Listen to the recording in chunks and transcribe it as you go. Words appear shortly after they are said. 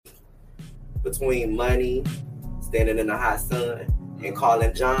between money, standing in the hot sun, and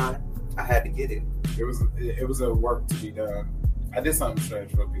calling John, I had to get it. It was a work to be done. I did something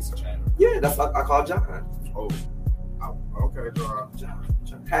strange for a piece of change. Yeah, that's why I called John. Oh, okay, John.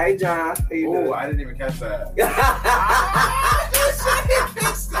 Hey, John. How you doing? Oh, I didn't even catch that.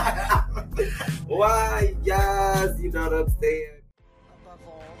 Why, yes, you know what I'm saying? Above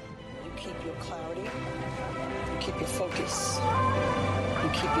all, you keep your clarity, you keep your focus, you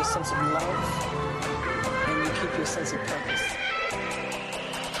keep your sense of love, and you keep your sense of purpose.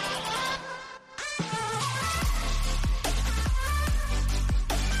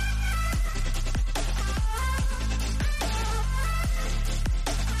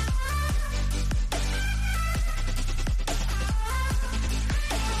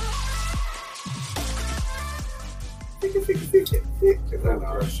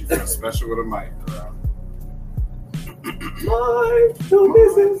 She got special with a mic, girl. Mind your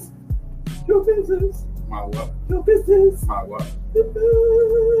business. Your business. My what? Your business. My what?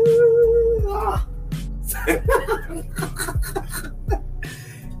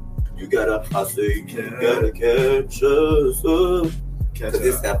 You gotta catch us up. Catch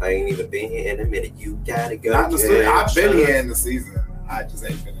This up. stuff I ain't even been here in a minute. You gotta go. Not in the studio. I've been catch here us. in the season. I just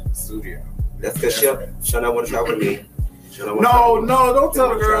ain't been in the studio. That's because she'll not want to travel with me. No, don't tell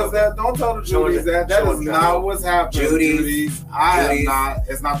the girls that. Don't tell the Judies that. That is not what's happening. Judies. I am not.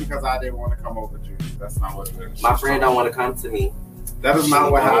 It's not because I didn't want to come over, Judies. That's not what it is. My friend don't want to come to me. That is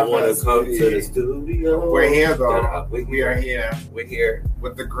not what I happened. want to come to the studio. We're here though. We are here. We're here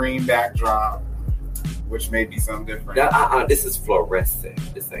with the green backdrop, which may be something different. This is fluorescent.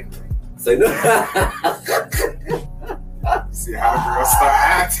 This ain't green. So see how the girls start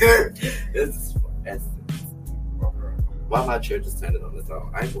acting. This is fluorescent. Why my chair just turning on its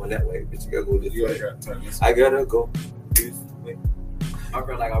own? I ain't going that way, but you gotta go this way. I gotta go this way. My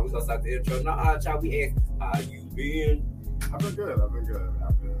friend like, I was gonna start the intro. Nah, child, we asked, how you been? I've been good. I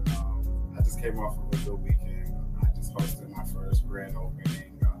just came off of a good weekend. I just hosted my first grand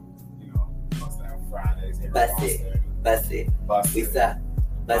opening. Hosted on Fridays here in Boston. Bust it. Lisa,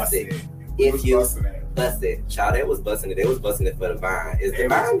 bust it. If you bust it. Child, they was busting it. They was busting it for the Vine. Is the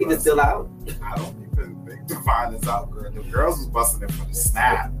Vine even still out? I don't even think the Vine is out, girl. The girls was busting it for the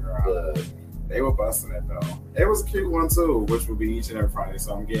Snap, girl. They were busting it, though. It was a cute one, too, which will be each and every Friday,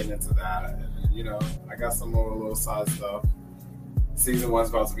 so I'm getting into that. And, I got some more little side stuff. Season 1's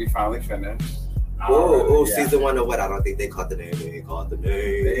about to be finally finished. Season 1 of what? I don't think they caught the name. They ain't caught the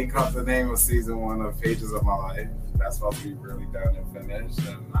name. They ain't caught the name of Season 1 of Pages of My Life. That's supposed to be really done and finished,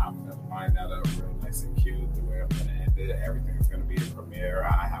 and I'm going to line that up real nice and cute the way I'm going to end it. Everything's going to be a premiere.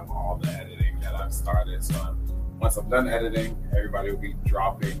 I have all the editing that I've started, so once I'm done editing, everybody will be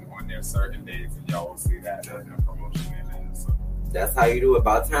dropping on their certain days, and y'all will see that in the promotion in it. So that's how you do it.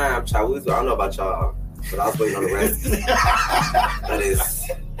 About time, child. I don't know about y'all, but I was waiting on the rest. But it's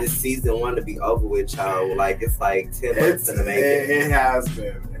season 1 to be over with, child. Like it's like 10 months in the making. It has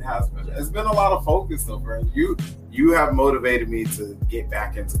been. It's been a lot of focus, though, bro. You have motivated me to get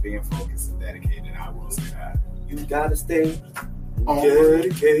back into being focused and dedicated. I will say that. You gotta stay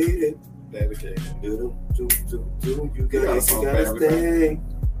dedicated. You gotta stay.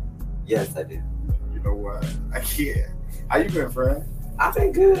 Yes, I did. You know what? I can't. How you been, friend? I've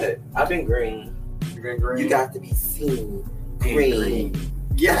been good. I've been green. You been green? You got to be seen. Green.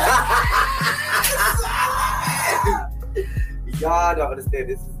 Yeah. Y'all don't understand.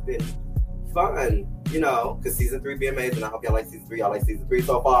 This has been fun, because season 3 be amazing. I hope y'all like season 3. Y'all like season 3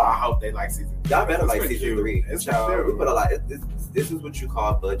 so far. I hope they like season 3. Y'all better like season 3. It's child, we put a lot. This is what you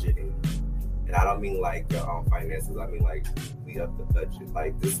call budgeting. And I don't mean like your own finances. I mean like we up the budget.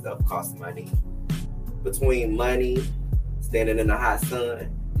 Like this stuff costs money. Between money, standing in the hot sun,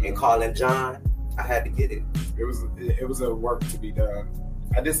 and calling John, I had to get it. It was a work to be done.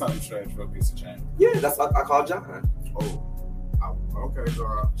 I did something strange for a piece of change. Yeah, that's why I called John. Oh, okay,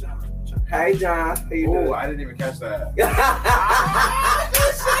 girl. John. Hey, John. How you doing? Oh, I didn't even catch that.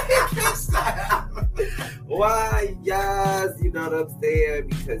 Why, yes, you know what I'm saying?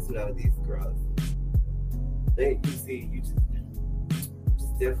 Because, these girls, you just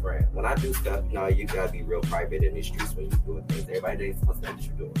different. When I do stuff, you gotta be real private in the streets when you're doing things. Everybody ain't supposed to know what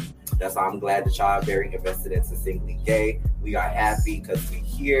you're doing. That's why I'm glad that y'all are very invested into Singly Gay. We are happy because we're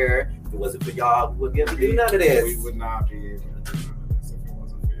here. If it wasn't for y'all, we wouldn't be able to do none of this. We would not be able to do none of this if it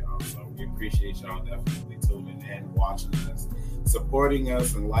wasn't for y'all. So we appreciate y'all definitely tuning in, watching us, supporting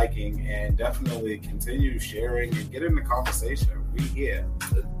us, and liking, and definitely continue sharing and get in the conversation. We here.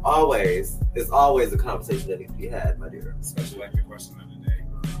 It's always a conversation that needs to be had, my dear. Especially like the question of the day,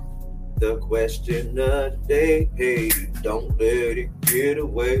 the question of the day. Hey, don't let it get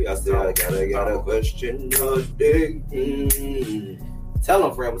away. I said I got a question of the day. Tell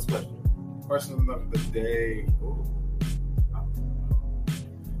them, Fred, what's the question? Question of the day. Ooh.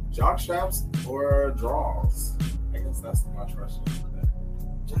 Jock straps or draws? I guess that's my question.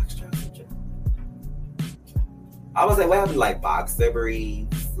 Jock straps or draws? I was like, what happened to like boxer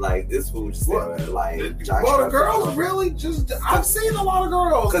briefs? Like this food just said, like jock well, the straps girls really just. I've seen a lot of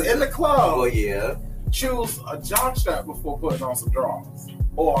girls in the club. Oh yeah. Choose a jock strap before putting on some drawers,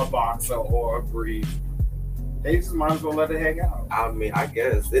 or a boxer, or a brief. They just might as well let it hang out. I mean, I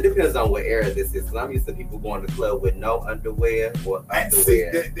guess it depends on what era this is. Cause I'm used to people going to the club with no underwear or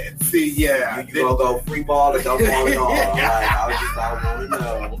underwear. Yeah, you gonna go free ball or don't fall at all? Like, I want to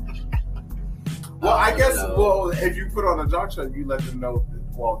know. Well, I guess. Well, if you put on a jock strap, you let them know that,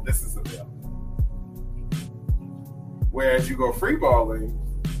 well, this is available. Whereas you go free balling,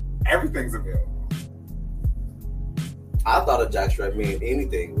 everything's available. I thought a jock strap meant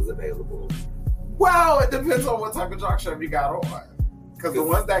anything was available. Well, it depends on what type of jock strap you got on. Because the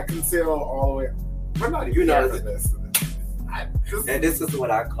ones that conceal all the way, we're not even here for this. And this is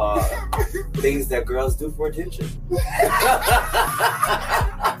what I call things that girls do for attention.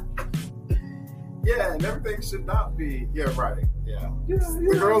 Yeah, and everything should not be. Yeah, right. Yeah.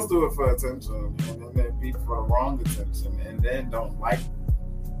 The girls do it for attention, and then they be for the wrong attention, and then don't like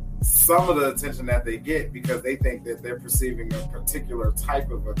some of the attention that they get because they think that they're perceiving a particular type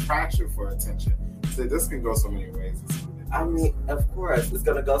of attraction for attention. So this can go so many ways. I mean, of course, it's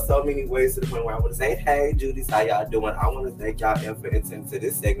gonna go so many ways to the point where I want to say, "Hey, Judy's, how y'all doing?" I want to thank y'all for entering into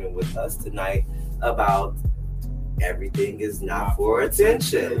this segment with us tonight about everything is not for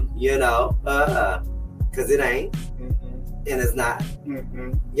attention, you know, because it ain't, and it's not, you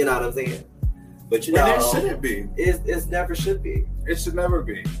know what I'm saying? But you know, and it shouldn't be. It never should be. It should never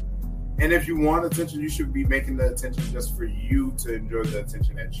be. And if you want attention, you should be making the attention just for you to enjoy the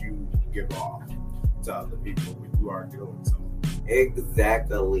attention that you give off to other people when you are doing something.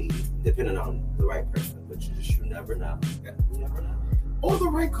 Exactly. Depending on the right person, but you never know. You never know. Or the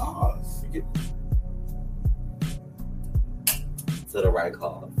right cause. To the right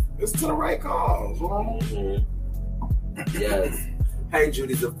cause. It's to the right cause. Mm-hmm. Yes. Hey,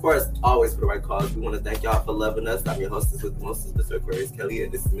 Judy's, of course, always for the right cause. We want to thank y'all for loving us. I'm your hostess with the mostest, Mr. Aquarius Kelly,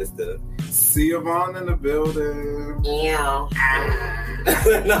 and this is Mr. Siobhan in the building. Yeah.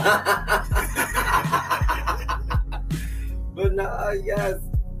 But no, yes,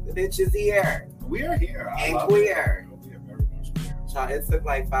 the bitch is here. We are here. And queer. We are very much queer. Child, it took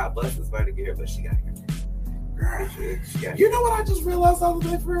like 5 buses for her to get here, but she got here. Girl, she got you know what I just realized the other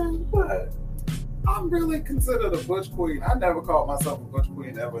day, friend? What? I'm really considered a butch queen. I never called myself a butch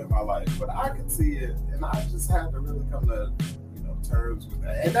queen ever in my life, but I could see it, and I just had to really come to, terms with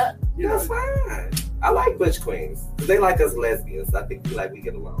that. And that, that's fine. I like butch queens because they like us lesbians. I think we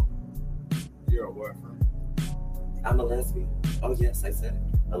get along. You're a what, friend? I'm a lesbian. Oh yes, I said it.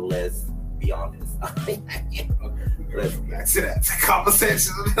 A lesbian. Okay, let's go back to that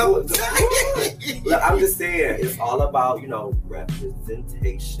conversation. Look, I'm just saying, it's all about,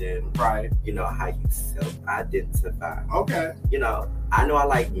 representation. Right. How you self-identify. Okay. I know I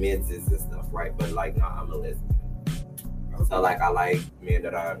like menses and stuff, right? But, no, I'm a lesbian. Okay. So, I like men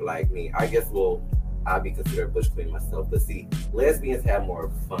that are like me. I guess, I'll be considered a butch queen myself. But, see, lesbians have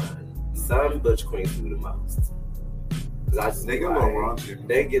more fun. Some butch queens do the most. They get a little raunchy.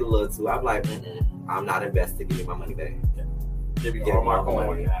 They get a little too. I'm like, I'm not invested. Give me my money back. Give me all my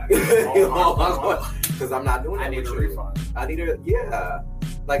coin. Because I'm not doing that. I need a refund. I need a and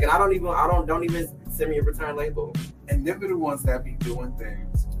I don't even send me a return label. And they're the ones that be doing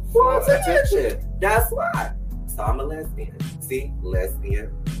things for attention. That's why. So I'm a lesbian. See,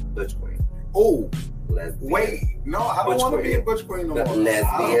 lesbian, butch queen. Oh. Lesbian. Wait, no, I don't want to be a butch queen no more. Lesbian,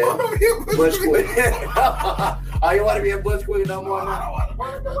 I don't want to be a butch queen. Oh, you want to be a butch queen no more? I don't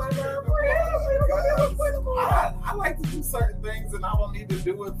want to be a butch queen. I like to do certain things, and I don't need to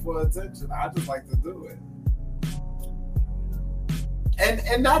do it for attention. I just like to do it.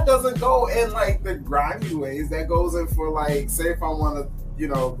 And that doesn't go in the grimy ways. That goes in for say if I want to,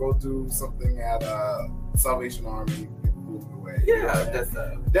 go do something at Salvation Army. Yeah,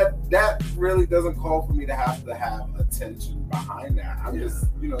 that really doesn't call for me to have attention behind that. I'm just,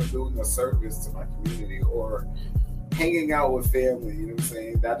 doing a service to my community or hanging out with family. You know what I'm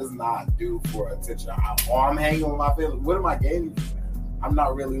saying? That does not do for attention. I'm hanging with my family. What am I gaining from that? I'm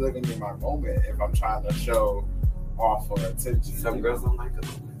not really living in my moment if I'm trying to show off for attention. Some girls don't like a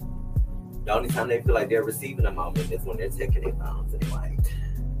moment. The only time they feel like they're receiving a moment is when they're taking their phones and they're like,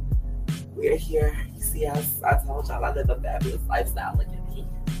 we're here. You see, I told y'all I live a fabulous lifestyle. Look at me.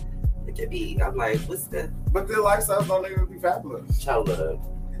 Look at me. I'm like, what's that? But their lifestyles don't even be fabulous. Child love.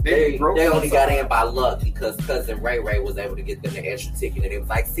 They only got in by luck because cousin Ray Ray was able to get them the extra ticket, and it was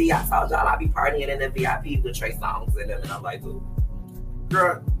like, see, I told y'all I be partying in the VIP with Trey Songz in them, and I'm like, ooh.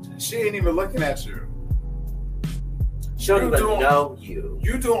 Girl, she ain't even looking at you. She don't even know you.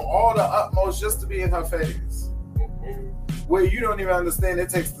 You doing all the utmost just to be in her face. Where you don't even understand, it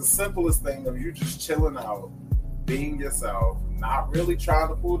takes the simplest thing of you just chilling out, being yourself, not really trying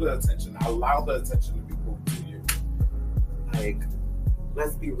to pull the attention, allow the attention to be pulled to you. Like,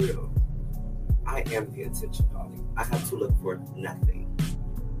 let's be real. I am the attention, darling. I have to look for nothing.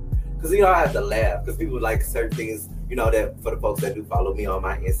 Because, I have to laugh. Because people like certain things, that for the folks that do follow me on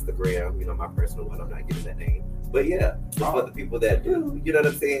my Instagram, my personal one, I'm not giving that name. But yeah, for the people that do, you know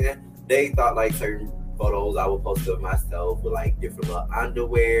what I'm saying? They thought like certain photos I would post of myself with like different little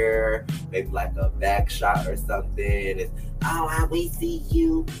underwear, maybe like a back shot or something. It's, we see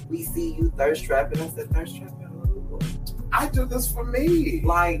you thirst trapping. I said, thirst trapping? I do this for me.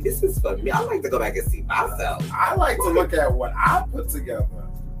 Like, this is for me. I like to go back and see myself. I like to look at what I put together,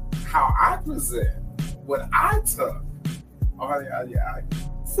 how I present, what I took. Oh, yeah.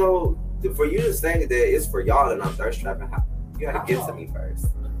 So, for you to say that it's for y'all and I'm thirst trapping, you gotta get to me first.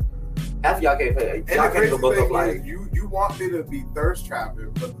 After y'all can't play, y'all can't even book up like you want me to be thirst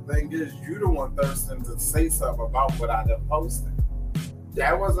trapping, but the thing is, you the one thirsting to say something about what I done posted.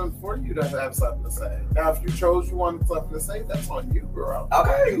 That wasn't for you to have something to say. Now, if you chose you wanted something to say, that's on you, girl.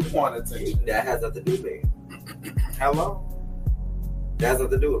 Okay, you want attention. That has nothing to do with me. Hello. That has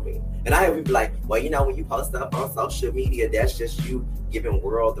nothing to do with me. And I have people like, well, when you post up on social media, that's just you giving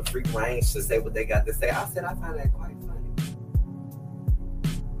world the free range to say what they got to say. I said I find that quite funny.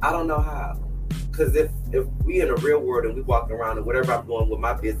 I don't know how. Because if we in the real world and we walking around and whatever I'm doing with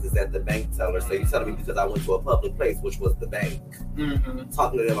my business at the bank teller, so you telling me because I went to a public place, which was the bank,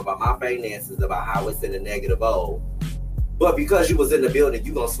 talking to them about my finances, about how it's in a negative O. But because you was in the building,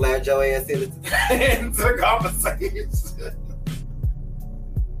 you gonna slide your ass into the conversation.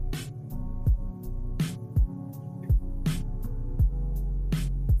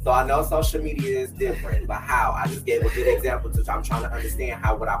 So I know social media is different, but how? I just gave a good example. I'm trying to understand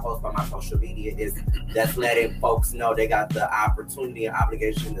how what I post on my social media that's letting folks know they got the opportunity and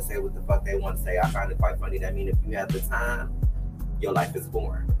obligation to say what the fuck they want to say. I find it quite funny. That means if you have the time, your life is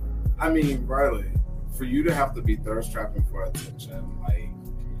boring. I mean, Riley, for you to have to be thirst trapping for attention,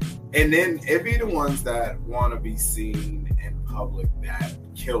 and then it be the ones that want to be seen in public that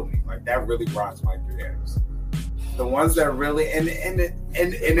kill me. Like, that really grinds my gears. The ones that really and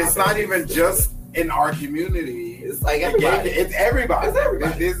it's not even just in our community. It's like everybody. It's everybody. It's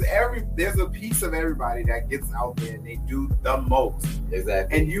everybody. There's a piece of everybody that gets out there and they do the most.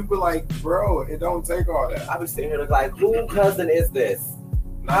 Exactly. And you be like, bro, it don't take all that. I be sitting here like, who cousin is this?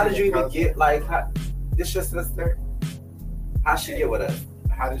 How did you even get this your sister? How she get with us?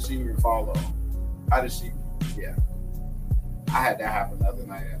 How did she even follow? How did she? Yeah. I had that happen the other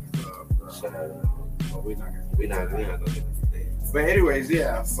night at the club. Shut up. Well, we're not gonna get into this. But anyways,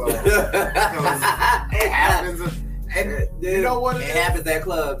 yeah. So it happens, and you know what? It happens at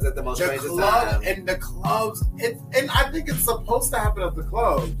clubs at the most strangest time. And the clubs, and I think it's supposed to happen at the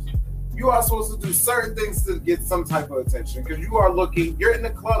clubs. You are supposed to do certain things to get some type of attention because you are looking. You're in the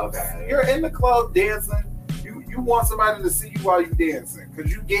club. Okay. You're in the club dancing. You want somebody to see you while you dancing because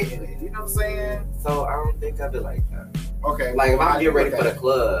you getting it. You know what I'm saying? So I don't think of it like that. Okay. Like, if I'm getting ready for the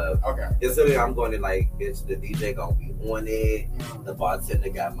club, okay. Instantly I'm going to bitch, the DJ gonna be on it. The bartender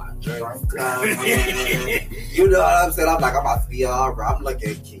got my drinks coming. You know what I'm saying? I'm like, I'm about to be all right. I'm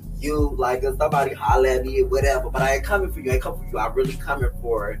looking cute. If somebody holler at me or whatever, but I ain't coming for you. I ain't coming for you. I'm really coming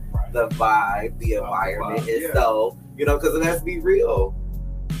for the vibe, the environment. And so, because let's be real.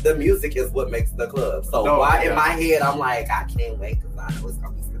 The music is what makes the club. So in my head, I'm like, I can't wait because I know it's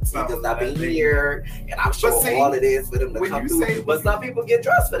going to be some because I've been here and I'm showing all of this for them to come through. But some people get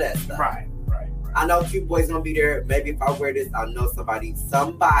dressed for that stuff. Right. I know Cute Boy's going to be there. Maybe if I wear this, I know somebody is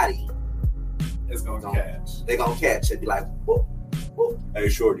going to catch. They're going to catch and be like, whoop, whoop. Hey,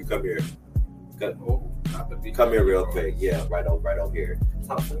 Shorty, come here. Come here real quick. Yeah, right over here.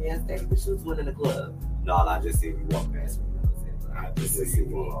 Talk to me and say, but she was winning the club. No, I just see you walk past me. I just see you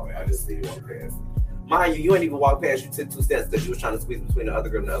walk past. Mind you ain't even walk past. You took 2 steps because you was trying to squeeze between the other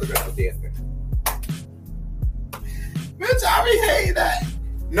girl and the other girl was dancing. Bitch, I be hating that.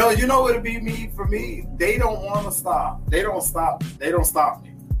 No, you know what it be for me? They don't want to stop. They don't stop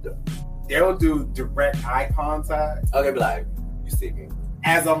me. They'll do direct eye contact. Okay, be like, you see me.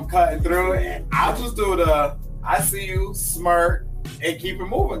 As I'm cutting through it, I'll just do I see you, smirk, and keep it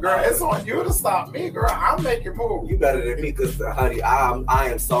moving, girl. It's on you to stop me, girl. I'll make it move. You better than me, cause honey, I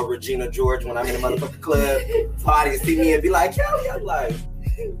am so Regina George when I'm in the motherfucking club. Somebody see me and be like, Kelly, I'm like,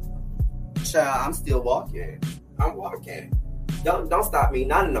 child, I'm still walking. I'm walking. Don't stop me.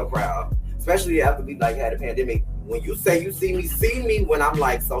 Not in no crowd. Especially after we like had a pandemic. When you say you see me when I'm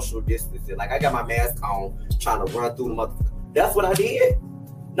like social distancing. Like I got my mask on, trying to run through the motherfucker. That's what I did.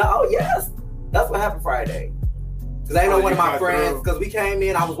 No, yes. That's what happened Friday. Cause I know one of my friends, cause we came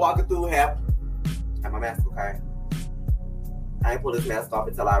in, I was walking through, had my mask, okay? I ain't pull this mask off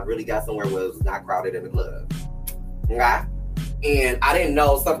until I really got somewhere where it was not crowded in the club. Okay? And I didn't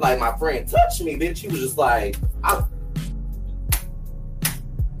know something like my friend touched me, bitch. He was just like,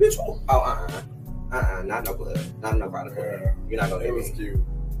 bitch, not no club. Not no crowded club. Yeah. You're not gonna hear me. It was cute.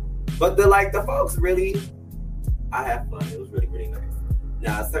 But the folks really, I had fun. It was really, really nice.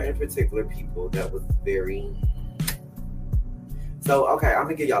 Now, certain particular people that was very. So, okay, I'm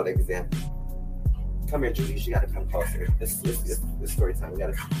gonna give y'all an example. Come here, Julie. You gotta come closer. It's story time. We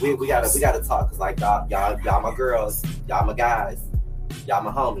gotta talk, cause like y'all my girls, y'all my guys, y'all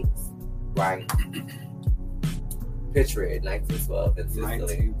my homies, right? Picture it, 1912 in Sicily.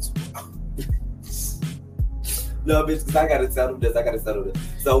 1912. No, bitch, cause I gotta settle this.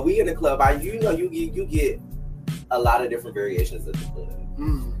 So we in the club. You get a lot of different variations of the club.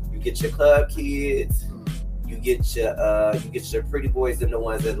 You get your club kids. You get your pretty boys and the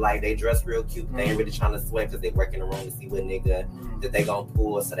ones that like they dress real cute. They ain't really trying to sweat because they work in the room to see what nigga that they gonna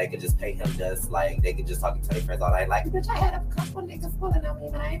pull, so they can just pay him dust. Like they can just talk to their friends all night. Like, bitch, I had a couple niggas pulling on me,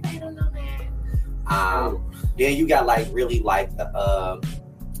 but I ain't paid them no man. Then you got like really like the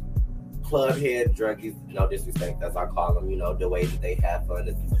club head druggies. No disrespect, as I call them. You know the way that they have fun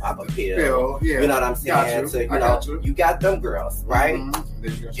is pop a pill. Yeah. You know what I'm saying? So you got them girls, right? And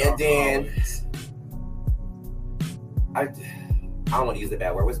then. I don't want to use the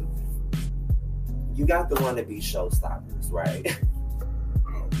bad word. You got the one that be showstoppers, right?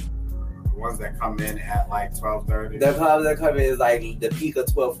 The ones that come in at like 12:30. The clubs that come in is like the peak of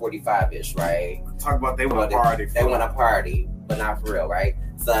 12:45ish, right? Talk about they want to party. They want to party, but not for real, right?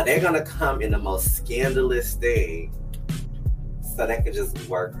 So they're gonna come in the most scandalous thing, so they can just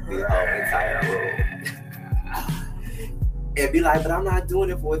work the whole entire room. And be like, but I'm not doing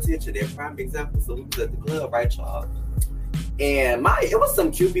it for attention. They're prime example. So we was at the club, right, y'all? And it was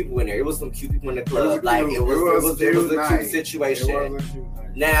some cute people in there. It was some cute people in the club. It was a cute situation.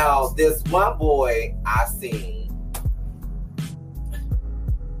 Now, this one boy I seen.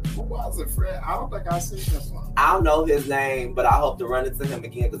 Who was it, Fred? I don't think I seen this one. I don't know his name, but I hope to run into him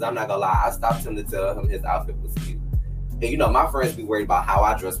again because I'm not gonna lie. I stopped him to tell him his outfit was cute. And you know, my friends be worried about how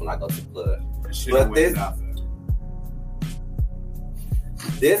I dress when I go to the club. But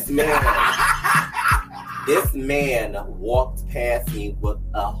this man walked past me with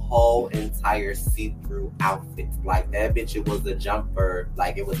a whole entire see-through outfit. Like that bitch, it was a jumper,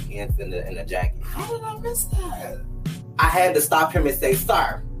 like it was pants and a jacket. How did I miss that? I had to stop him and say,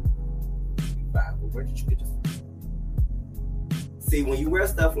 "Sir, where did you get this?" See, when you wear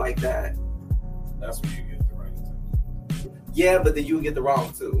stuff like that, that's when you get the right attention. Yeah, but then you get the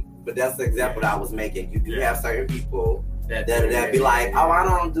wrong too. But that's the example that I was making. You do have certain people that be like, oh, I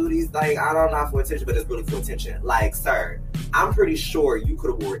don't do these, like, I don't know for attention, but it's really for attention. Like, sir, I'm pretty sure you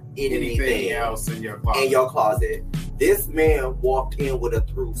could have worn anything else in your closet. This man walked in with a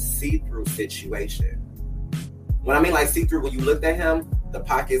see-through situation. When I mean like see-through, when you looked at him, the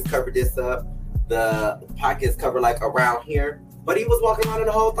pockets covered this up, the pockets covered like around here, but he was walking around in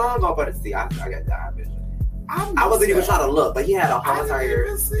the whole thong on. But see, I got that vision. I wasn't even trying to look, but he had a whole entire. I didn't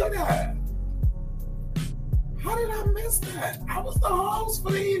even see that. How did I miss that? I was the host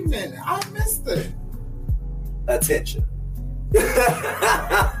for the evening. I missed it. Attention.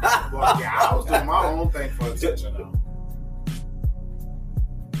 Well, yeah, I was doing my own thing for attention, though.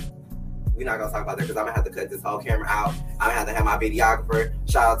 We're not gonna talk about that because I'm gonna have to cut this whole camera out. I'm gonna have to have my videographer.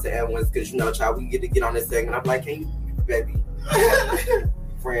 Shout out to Edwin, because you know, child, we get to get on this segment. I'm like, can you, baby,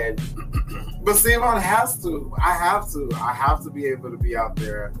 friend? But Simon has to. I have to be able to be out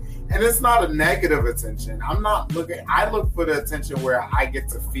there. And it's not a negative attention. I'm not looking. I look for the attention where I get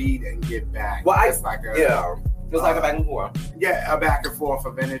to feed and get back. Well, it's like a back and forth. Yeah, a back and forth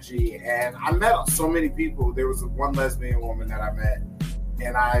of energy. And I met so many people. There was one lesbian woman that I met,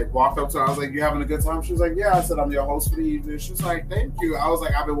 and I walked up to her. I was like, "You having a good time?" She was like, "Yeah." I said, "I'm your host for the evening." She was like, "Thank you." I was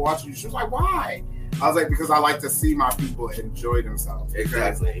like, "I've been watching you." She was like, "Why?" I was like, "Because I like to see my people enjoy themselves."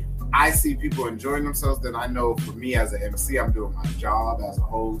 Exactly. I see people enjoying themselves, then I know for me as an MC, I'm doing my job as a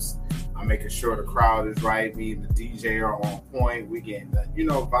host. I'm making sure the crowd is right. Me and the DJ are on point. We getting the,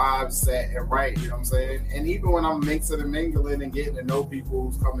 vibes set and right. You know what I'm saying? And even when I'm mixing and mingling and getting to know people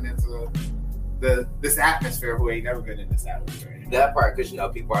who's coming into this atmosphere who ain't never been in this atmosphere. That part, because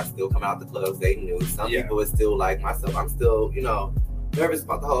people are still coming out the clubs they knew. Some people are still like myself. I'm still, nervous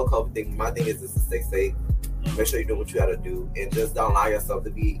about the whole COVID thing. My thing is just to stay safe. Make sure you're doing what you gotta do, and just don't allow yourself to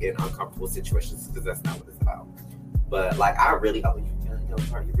be in uncomfortable situations, because that's not what it's about. But like, I really,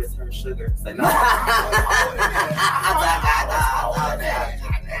 you risk her sugar. Say no.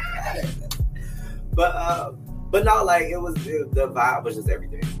 But no, like the vibe was just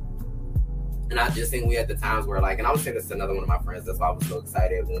everything. And I just think we had the times where like, and I was saying this to another one of my friends, that's why I was so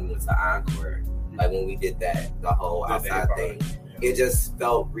excited when we went to Encore, like when we did the whole outside thing. It just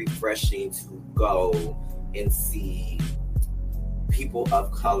felt refreshing to go and see people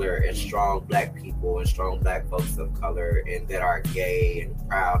of color and strong black people and strong black folks of color and that are gay and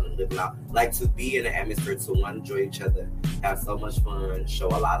proud and living out, like to be in an atmosphere to enjoy each other, have so much fun, show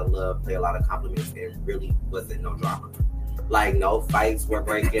a lot of love, play a lot of compliments, and really wasn't no drama. Like no fights were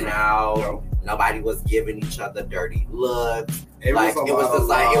breaking out. Nobody was giving each other dirty looks. It was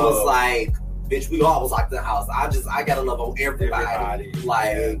like bitch, we all was like the house. I gotta love on everybody.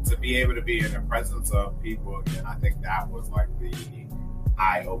 Like to be able to be in the presence of people again, I think that was like the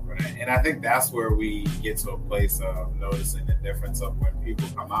eye opener. And I think that's where we get to a place of noticing the difference of when people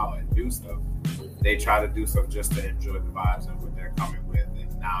come out and do stuff. They try to do stuff just to enjoy the vibes and what they're coming with,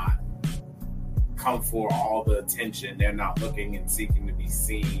 and not come for all the attention. They're not looking and seeking to be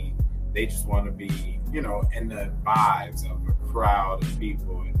seen. They just want to be, in the vibes of a crowd of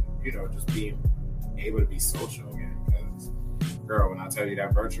people, and just being able to be social again. Because, girl, when I tell you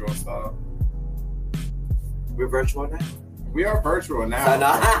that virtual stuff, we're virtual now. We are virtual now.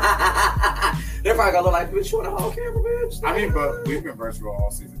 They're probably gonna look like, bitch, you want a whole camera, bitch? I mean, but we've been virtual all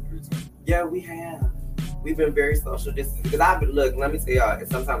season 3 too. Yeah, we have. We've been very social distance. Because look, let me tell y'all,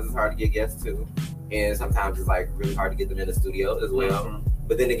 sometimes it's hard to get guests too. And sometimes it's like really hard to get them in the studio as well. Mm-hmm.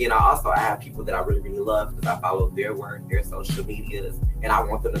 But then again, I have people that I really, really love because I follow their work, their social medias, and I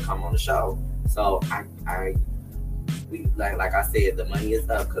want them to come on the show. So we like I said, the money is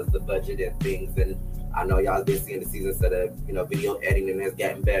up because the budget and things, and I know y'all been seeing the season, so that video editing has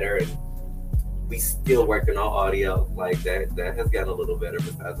gotten better, and we still working on audio like that has gotten a little better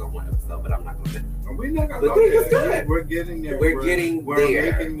besides on one episode. But I'm not gonna. We're not gonna go there. We're getting there. We're making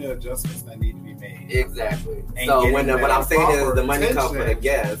the adjustments that need to be made. Exactly. So what I'm saying is the money comes for the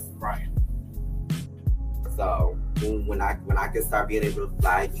guests, right? So when I can start being able to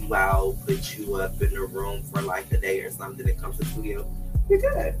fly you out, put you up in the room for like a day or something, that comes to the studio, we're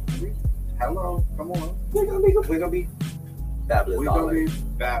good. Hello, come on. We're gonna be fabulous. We're gonna be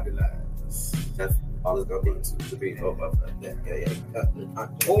fabulous. That's all it's gonna be. 2, 3, 4, 5, 6.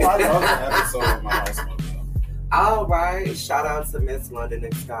 Oh, I love that episode of My House. All right, shout out to Miss London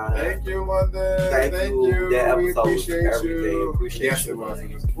and Scott. Thank you, London. Thank you. That episode we appreciate was everything. You. Appreciate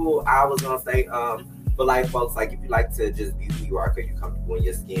you. Cool. I was gonna say, but like folks, like if you like to just be who you are, because you're comfortable in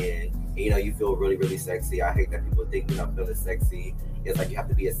your skin, and you feel really, really sexy. I hate that people think feeling sexy. It's like you have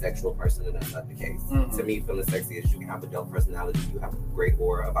to be a sexual person, and that's not the case. Mm-hmm. To me, feeling sexy is you can have a dope personality, you have a great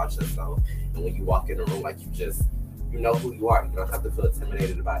aura about yourself, and when you walk in the room, like you know who you are. You don't have to feel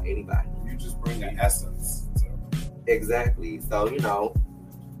intimidated about anybody. You just bring the essence. Exactly. So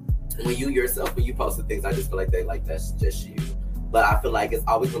when you post the things, I just feel like that's just you. But I feel like it's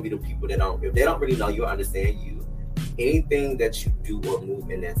always gonna be the people that if they don't really know you or understand you, anything that you do or move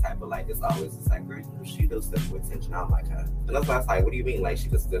in that type of light, it's always just like, girl, she does stuff for attention. I'm like her. And that's why I was like, what do you mean? Like she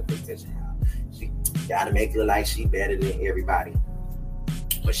does stuff for attention? She gotta make it look like she better than everybody.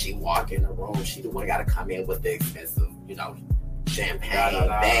 When she walk in the room, she the one gotta come in with the expensive, champagne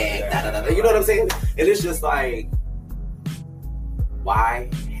bag, you know what I'm saying? And it's just like, why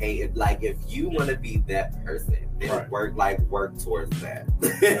hate it? Like if you want to be that person, then work towards that.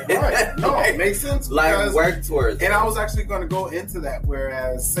 Right. No, it makes sense. Like work towards and that. I was actually going to go into that.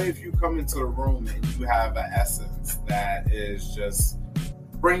 Whereas, say if you come into the room and you have an essence that is just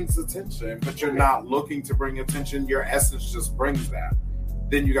brings attention, but you're not looking to bring attention, your essence just brings that.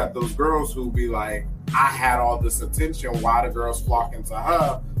 Then you got those girls who be like, I had all this attention. Why the girls flocking to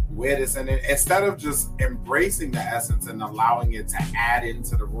her? Where this in it? Instead of just embracing the essence and allowing it to add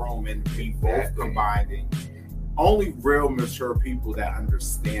into the room and be both combining. Only real mature people that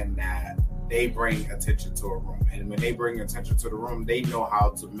understand that they bring attention to a room. And when they bring attention to the room, they know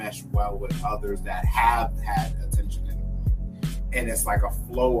how to mesh well with others that have had attention in the room. And it's like a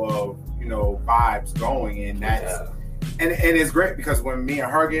flow of, vibes going. And that's and it's great because when me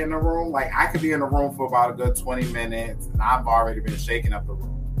and her get in the room, like I could be in the room for about a good 20 minutes and I've already been shaking up the room.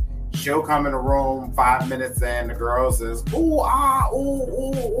 She'll come in the room 5 minutes in. The girls is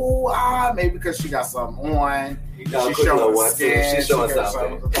maybe because she got something on. She showing skin. She showing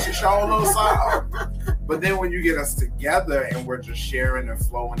something. She showing a little something. But then when you get us together and we're just sharing and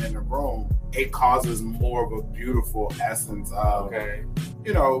flowing in the room, it causes more of a beautiful essence of,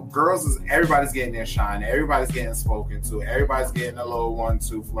 you know, everybody's getting their shine. Everybody's getting spoken to. Everybody's getting a little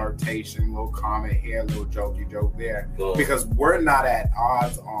 1-2 flirtation, a little comment here, a little jokey joke there. Because we're not at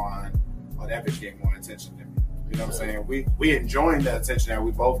odds on, that bitch getting more attention than me. You know what I'm saying? We enjoying the attention that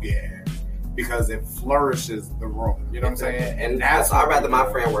we both get because it flourishes the room. You know what I'm saying? And that's I'd rather my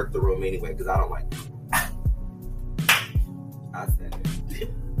friend work the room anyway because I don't like it. I said it.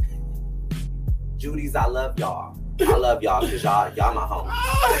 Judy's, I love y'all. I love y'all because y'all my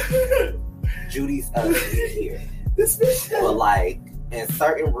homies. Judy's here. This bitch. But like in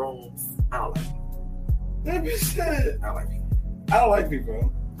certain rooms, I don't like people. That bitch said. I don't like people. I don't like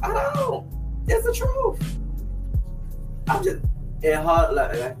people. I don't. It's the truth. I'm just in her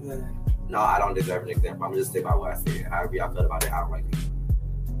like no, I don't deserve an example. I'm just saying about what I said. However y'all feel about it, I don't like people.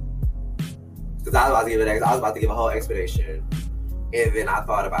 Because I was about to give a whole explanation, and then I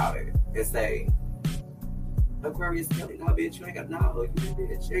thought about it and say, Aquarius Kelly, no bitch, you ain't got no, you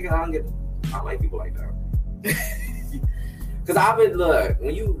bitch, you ain't got. I don't like people like that. Because I've been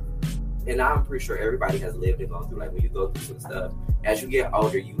when you, and I'm pretty sure everybody has lived and gone through like when you go through some stuff. As you get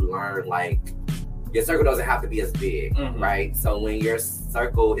older, you learn like your circle doesn't have to be as big, right? So when your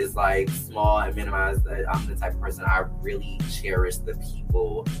circle is like small and minimized, I'm the type of person I really cherish the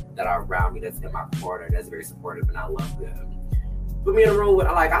people that are around me that's in my corner, that's very supportive, and I love them. Put me in a room with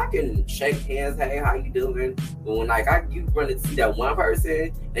I can shake hands, hey, how you doing? But when you run to see that one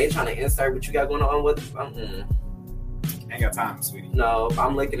person, they trying to insert what you got going on with I ain't got time, sweetie. No,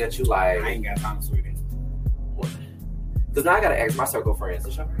 I'm looking at you like I ain't got time, sweetie. Because now I gotta ask my circle friends.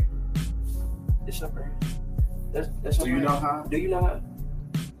 It's your friend. It's your friend. That's your Do you friend. know her? Do you know her?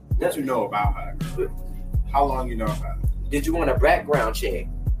 What you know about her, girl? How long you know her? Did you want a background check?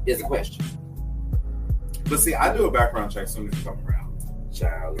 Is the question. But see, I do a background check as soon as you come around.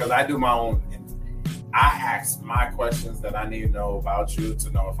 Child. Because I do my own. I ask my questions that I need to know about you to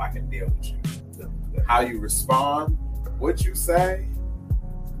know if I can deal with you. How you respond, what you say,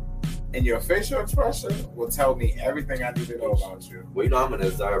 and your facial expression will tell me everything I need to know about you. Well, you know I'm an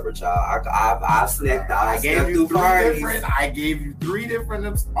observer, child. I sniffed. I gave you three different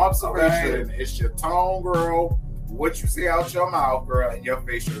observations. Okay. It's your tone, girl, what you say out your mouth, girl, and your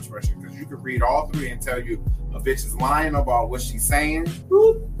facial expression. Because you can read all three and tell you a bitch is lying about what she's saying,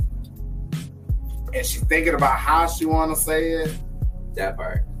 and she's thinking about how she want to say it. That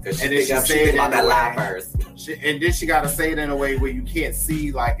part. Because she thinking about that lie first. And then she got to say it in a way where you can't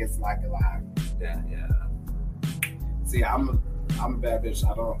see like it's like a lie. Yeah. See, I'm a bad bitch.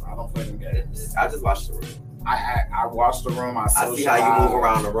 I don't play them games. I just watched the room. I watch the room. I see how you move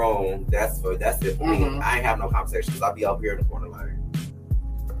around the room. That's it for me. I ain't have no conversations. I'll be up here in the corner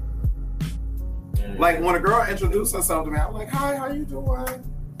like when a girl introduces herself to me, I'm like, hi, how you doing?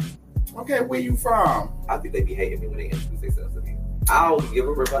 Okay, where you from? I think they be hating me when they introduce themselves to me. I'll give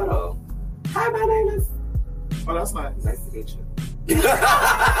a rebuttal. Hi, my name is. Oh, that's nice. Nice to meet you.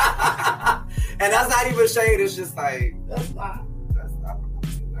 And that's not even shade. It's just like that's not nice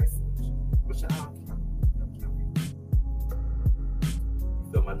to meet you. But y'all,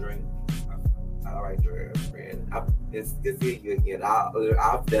 feel my dream. All right, dream, friend. It's good seeing you again.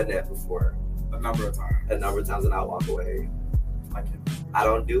 I've done that before. A number of times, and I walk away. I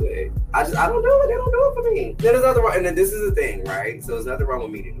don't do it. I don't do it. They don't do it for me. There's nothing wrong. And then this is the thing, right? So there's nothing wrong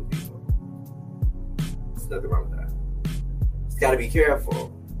with meeting new people. There's nothing wrong with that. Just got to be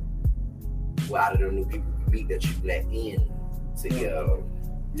careful. What out of the new people you meet that you let in to your.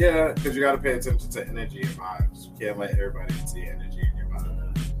 Yeah, because you got to pay attention to energy and vibes. You can't let everybody into your energy and your vibe.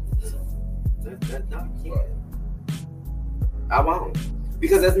 No, I can't. I won't.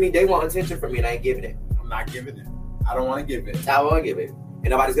 Because that's me. They want attention from me and I ain't giving it. I'm not giving it. I don't want to give it. I won't give it.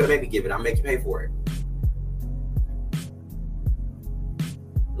 And nobody's going to make me give it. I'll make you pay for it.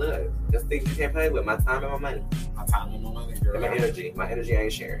 Look, there's things you can't play with. My time and my money. My time and my money, girl. And my energy. My energy I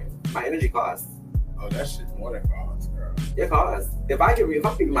ain't sharing. My energy costs. Oh, that shit more than costs, girl. It costs. If I give you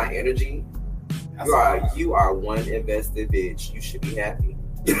my energy, you are one invested bitch. You should be happy.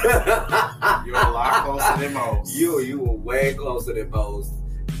 You're a lot closer than most. You are way closer than most.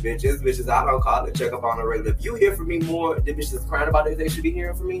 Bitches, I don't call and check up on the regular. If you hear from me more, the bitches crying about it, they should be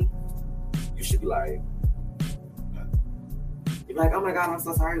hearing from me. You should be like, you're like, oh my God, I'm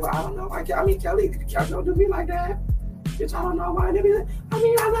so sorry. Well, I don't know. Kelly don't do me like that. Bitch, I don't know why.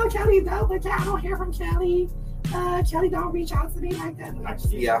 I know Kelly though, but I don't hear from Kelly. Kelly, don't reach out to me like that. And I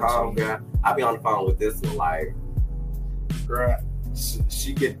just be at home, girl. I be on the phone with this one, like, girl,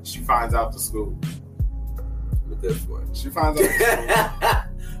 she finds out the school. With this one. She finds out the school.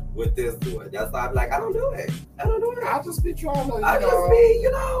 With this one. That's why I'm like, I don't do it. I just be trying to,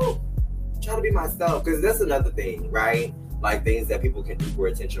 trying to be myself. Because that's another thing, right? Like, things that people can do for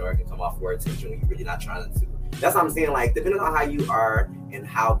attention or can come off for attention when you're really not trying to. That's what I'm saying. Like, depending on how you are and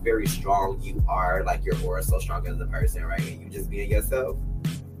how very strong you are, like, your aura is so strong as a person, right? And you just being yourself,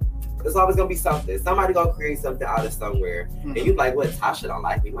 there's always going to be something. Somebody going to create something out of somewhere. Mm-hmm. And you like, what? Tasha don't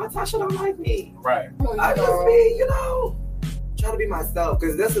like me. Why Tasha don't like me? Right. I just be, trying to be myself.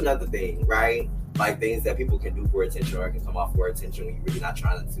 Because that's another thing, right? Like, things that people can do for attention or can come off for attention when you're really not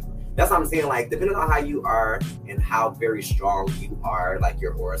trying to. That's what I'm saying. Like, depending on how you are and how very strong you are, like,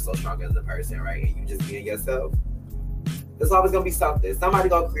 your aura is so strong as a person, right? And you just being yourself, there's always going to be something. Somebody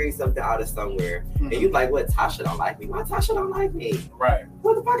going to create something out of somewhere. Mm-hmm. And you like, what? Tasha don't like me. Why Tasha don't like me? Right.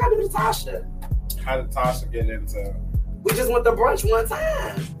 What the fuck I do to Tasha? How did Tasha get into... We just went to brunch one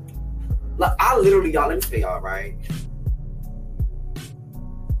time. Like, I literally, y'all, let me tell y'all, right?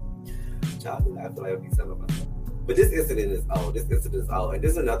 Y'all, I feel like I'll be telling myself. But this incident is old. And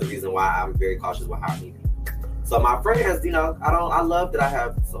this is another reason why I'm very cautious with how I meet people. So my friends, I love that I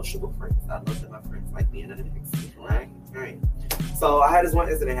have sociable friends. I love that my friends like me and the next, right? So I had this one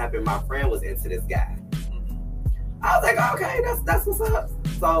incident happen. My friend was into this guy. I was like, okay, that's what's up.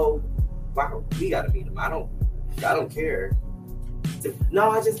 So we gotta meet him. I don't care. No,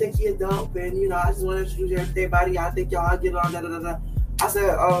 I just think he's dope, and I just want to introduce everybody. I think y'all get on. Da da da da. I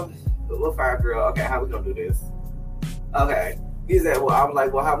said, we'll fire girl. Okay, how we gonna do this? Okay. He said, well, I was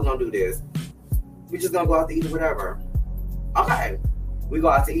like, well, how we gonna do this? We just gonna go out to eat or whatever. Okay. We go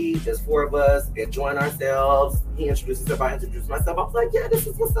out to eat. There's 4 of us, enjoying ourselves. He introduced himself. I introduced myself. I was like, yeah, this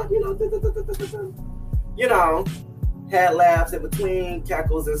is what's up. Had laughs in between,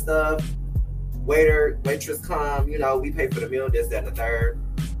 cackles and stuff. Waitress come. We pay for the meal, this, that, and the third.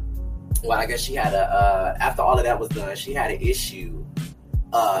 Well, I guess she had after all of that was done, she had an issue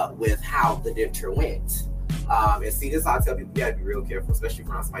with how the dinner went. And see, this is how I tell people, you gotta be real careful, especially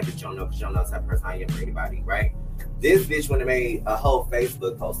around somebody that you don't know, because you don't know the type of person I am for anybody, right? This bitch went and made a whole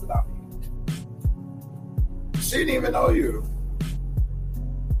Facebook post about me. She didn't even know you.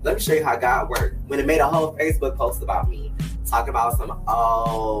 Let me show you how God worked. When it made a whole Facebook post about me, talking about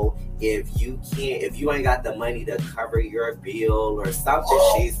if you ain't got the money to cover your bill or something,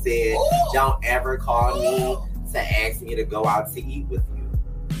 she said, don't ever call me to ask me to go out to eat with you.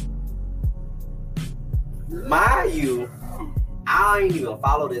 Mind you, I ain't even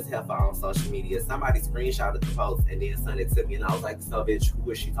follow this heifer on social media. Somebody screenshotted the post and then sent it to me, and I was like, so bitch,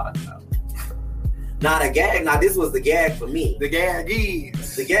 who is she talking about? Not a gag. Now, this was the gag for me. The gag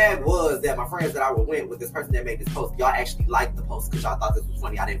is. The gag was that my friends that I went with, this person that made this post, y'all actually liked the post because y'all thought this was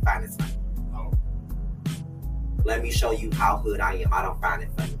funny. I didn't find it funny. Oh. Let me show you how hood I am. I don't find it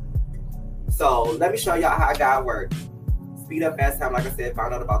funny. So, let me show y'all how God worked. Speed up fast time, like I said,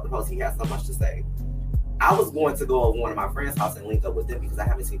 found out about the post. He had so much to say. I was going to go to one of my friends' house and link up with them because I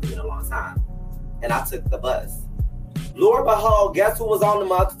haven't seen them in a long time. And I took the bus. Lord behold, guess who was on the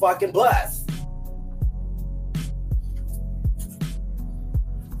motherfucking bus?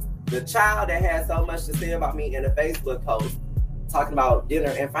 The child that had so much to say about me in a Facebook post talking about dinner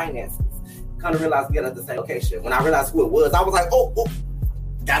and finances. Kind of realized we got at the same location. When I realized who it was, I was like, oh,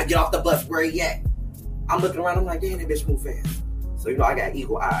 gotta get off the bus. Where he at? I'm looking around. I'm like, damn, that bitch move fast. So, I got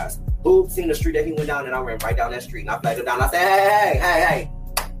eagle eyes. Boom, seen the street that he went down, and I ran right down that street. And I flagged him down. And I said, hey,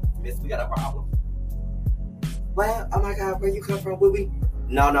 miss, we got a problem. Well, oh my God, where you come from? Will we?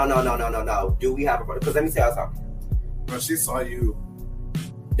 No. Do we have a problem? Because let me tell y'all something. But she saw you.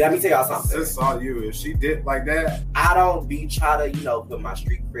 Let me tell y'all something. She saw you. If she did like that, I don't be trying to, put my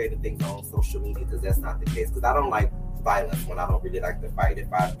street creative things on social media because that's not the case. Because I don't like violence when I don't really like to fight.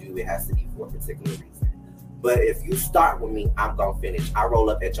 If I do, it has to be for a particular reason. But if you start with me, I'm going to finish. I roll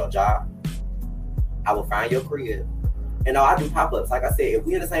up at your job. I will find your crib. And I do pop-ups. Like I said, if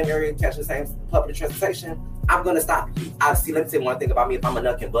we in the same area, catch the same public transportation, I'm going to stop you. Let me tell you one thing about me. If I'm a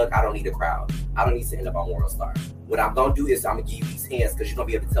nuck and buck, I don't need a crowd. I don't need to end up on Moral Star. What I'm going to do is I'm going to give you these hands because you're going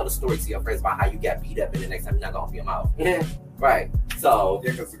to be able to tell the story to your friends about how you got beat up and the next time you're not going to be them out. Right. So.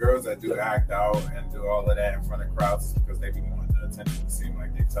 Yeah, because the girls that do act out and do all of that in front of crowds because they be wanting the attention to seem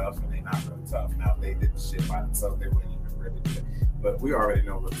like they're tough and they're not really tough. Now, if they did the shit by themselves, they wouldn't even really do it. But we already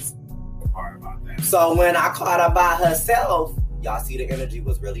know what's the part about that. So when I caught her by herself, y'all see the energy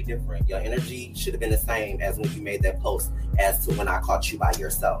was really different. Your energy should have been the same as when you made that post as to when I caught you by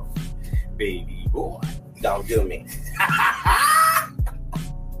yourself. Baby boy. Don't do me.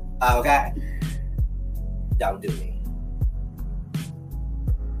 Okay? Don't do me.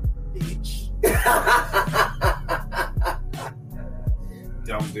 Bitch.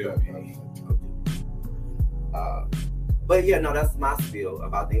 Don't do me. But yeah, no, that's my spiel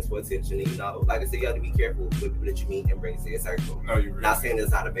about things for attention. You know, like I said, you have to be careful with people that you meet and bring to your circle. No, you're Not saying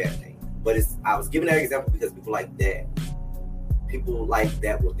it's not a bad thing, but I was giving that example because people like that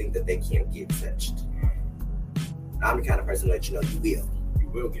will think that they can't get touched. I'm the kind of person that you know you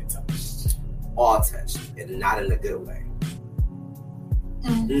will get touched. all touched, and not in a good way.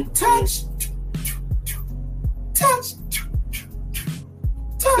 Touch.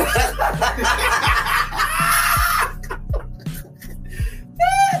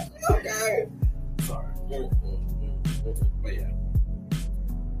 Okay. Sorry. But yeah.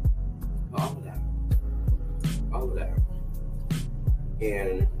 All of that.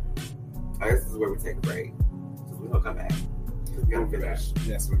 And I guess this is where we take a break. Because we're going to come back. Because we got to finish.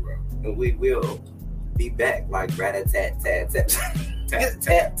 Yes, we will. And we will be back like rat-a-tat-tat-tat.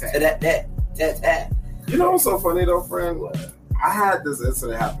 Tat-tat-tat-tat. You know what's so funny though, friend? I had this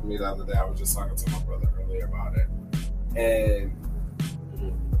incident happen to me the other day. I was just talking to my brother earlier about it. And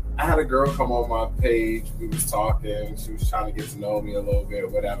I had a girl come on my page. We was talking. She was trying to get to know me a little bit,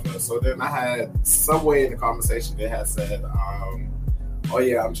 whatever. So then I had some way in the conversation they had said, oh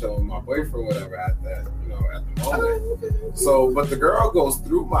yeah, I'm chilling with my boyfriend, whatever, at the moment. So, but the girl goes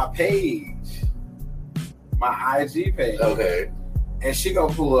through my page, my IG page. Okay. And she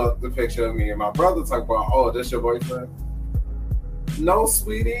gonna pull up the picture of me and my brother talk about, oh, this your boyfriend? No,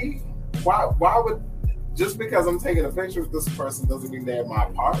 sweetie. Why would, just because I'm taking a picture with this person doesn't mean they're my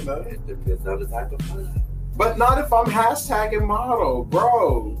partner. It depends on the type of fun. But not if I'm hashtagging model,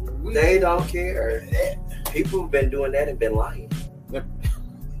 bro. They don't care. People have been doing that and been lying.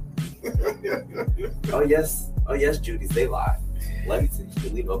 Oh yes, Judy, they lie. Let me tell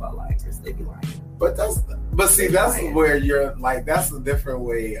you, we know about liars. They be lying. But that's where you're like, that's a different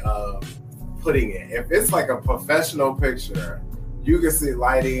way of putting it. If it's like a professional picture, you can see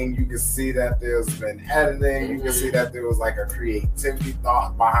lighting, you can see that there's been editing, you can see that there was like a creativity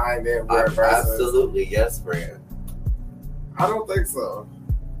thought behind it. Absolutely, yes, friend. I don't think so.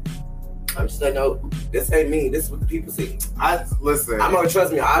 I'm just saying, no, this ain't me. This is what the people see. Listen. I'm gonna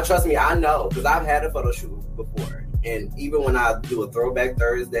trust me. I know, because I've had a photo shoot before. And even when I do a throwback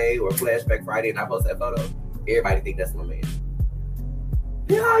Thursday or flashback Friday and I post that photo, everybody think that's my man.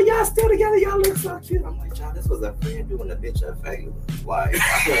 Yeah, y'all still together. Y'all look so cute. I'm like, y'all, this was a friend doing a bitch a favor. Like,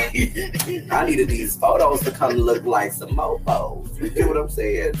 I needed these photos to come look like some mofos. You get what I'm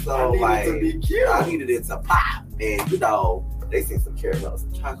saying? So, I needed it to pop. And, you know, they seen some caramel,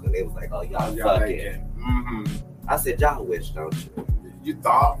 some chocolate. And they was like, oh, y'all fucking. Mm-hmm. I said, y'all wish, don't you? You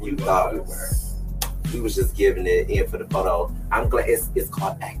thought we were. We was just giving it in for the photo. I'm glad it's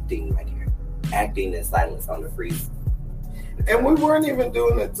called acting right here. Acting in silence on the freeze. And we weren't even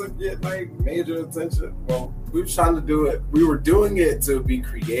doing it to get like major attention. Well, we were trying to do it. We were doing it to be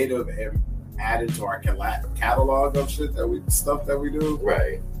creative and add into our catalog of stuff that we do.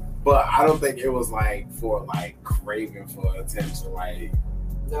 Right. But I don't think it was like for like craving for attention. Like,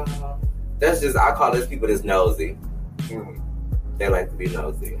 no, that's just, I call those people that's nosy. They like to be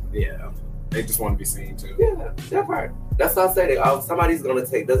nosy. Yeah. They just want to be seen too. Yeah, that part. That's what I say. Somebody's going to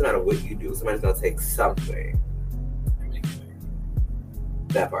take, doesn't matter what you do, somebody's going to take something.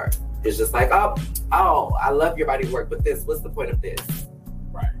 That part. It's just like, oh, I love your body work, but what's the point of this?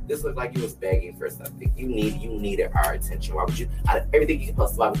 Right. This looked like you was begging for something. You needed our attention. Why would you, out of everything you can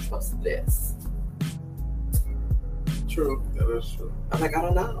post, why would you post this? True. That is true. I'm like, I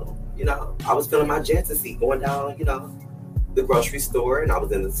don't know. You know, I was feeling my fantasy going down, you know, the grocery store, and I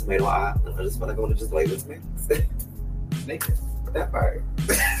was in the tomato aisle, and I just felt like I want to just lay with tomatoes. Naked. That part.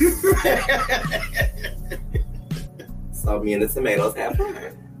 So me and the tomatoes have fun.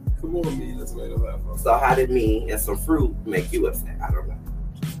 Come on, me and the tomatoes have fun. So how did me and some fruit make you upset? I don't know.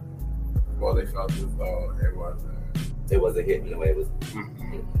 Well, they felt as though it wasn't hitting the way it was.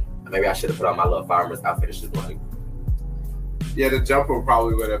 Maybe I should have put on my little farmer's outfit and shit like. Yeah, the jumper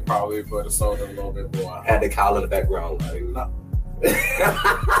probably would have put a soda a little bit more. Had the cow in the background, like no.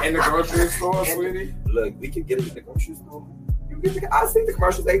 In the grocery store, sweetie. Look, we can get it in the grocery store. I see the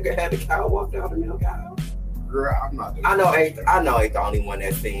commercials. They had the cow walk down the milk aisle. Girl, I'm not doing I know ain't the only one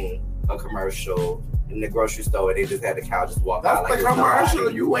that's seen a commercial in the grocery store and they just had the cow just walk out. That's the commercial.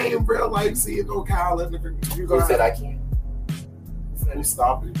 You ain't in real life seeing no cow in the Who said I can't? Who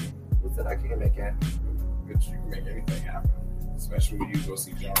stopped you? Who said I can't make it happen? But you can make anything happen. Especially when you go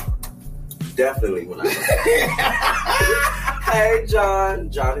see John. Definitely when I go. Hey John.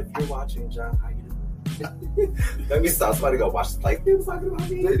 John, if you're watching, John, how you doing? Let me stop. Somebody go watch this. Like, they was talking about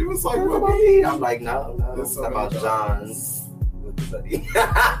me. They was talking about me. I'm like, no. It's It's about John's. With the buddy.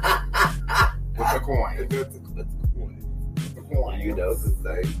 With the coin. With the coin. You know, because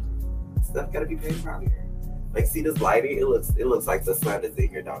like, stuff gotta be paid around here. Like, see this lighting? It looks like the sun is in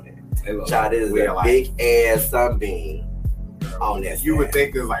here, don't it? Child, it is a big ass sunbeam on that. You would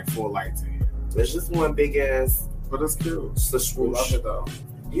think there's like 4 lights in here. It's just one big ass. But it's cute. It's a We swoosh. love it though.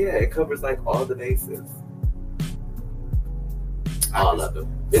 Yeah, it covers like all the bases. All of them.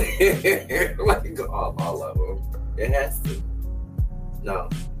 Like all of them. It has to. No,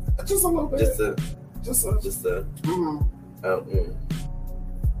 Just a little bit. just a. Mm.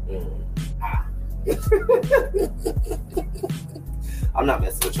 I'm not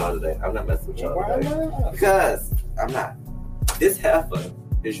messing with y'all today. Why not? Because I'm not. This heifer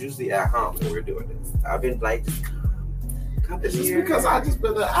is usually at home when we're doing this. I've been like, just come It's just here. because I've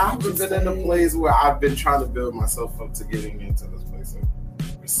been in a place where I've been trying to build myself up to getting into this place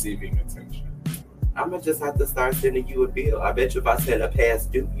of receiving attention. I'm gonna just have to start sending you a bill. I bet you if I send a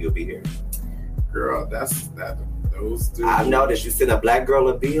past due, you'll be here. Girl, those dudes. I've noticed you send a black girl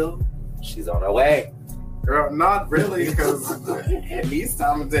a bill, she's on her way. Girl, not really, because in these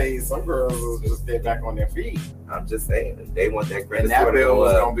time of days, some girls will just get back on their feet. I'm just saying, they want that credit And that score to bill go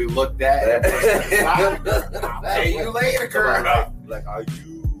is up. going to be looked at. I'll pay you later, girl. Like, are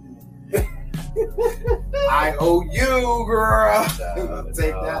you? I owe you, girl. No,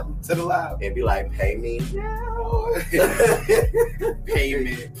 Take no. that to the lab. And be like, pay me now.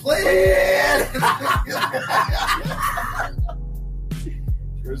 Payment plan.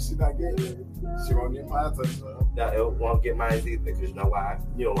 Girl, she not getting it. She won't get my attention. No, it won't get mine either. Because you know why?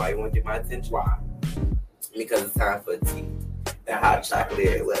 You know why it won't get my attention? Why? Because it's time for tea. The hot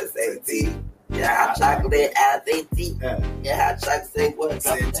chocolate was say tea. Yeah, hot chocolate, I say tea. Yeah, hot chocolate, say what?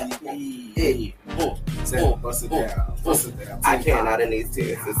 Say tea. Bust it down. Bust it down. I can't out in these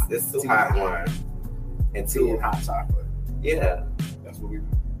tears. It's too hot one. And Tea two. and hot chocolate. Yeah. That's what we do.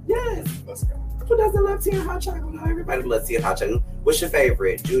 Yes. Let's go. Who doesn't love tea and hot chocolate? No, everybody loves tea and hot chocolate. What's your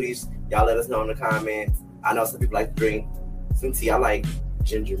favorite? Judy's, y'all let us know in the comments. I know some people like to drink some tea. I like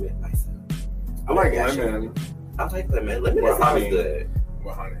ginger mint myself. I like lemon. lemon I like lemon. Lemon With is always honey. good.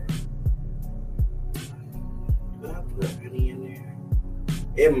 with honey. But I put honey in there.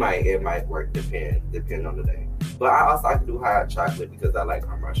 It might work, depend on the day. But I can do hot chocolate because I like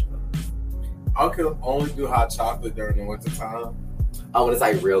marshmallows. I can only do hot chocolate during the winter time. Oh, when it's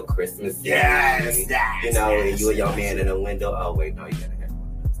like real Christmas. Yes. You know, and you and your man in the window. Oh wait, no, you gotta have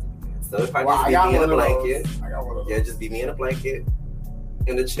one. So if I just be got me in a one of blanket, those. I got one of those. yeah, just be me in a blanket,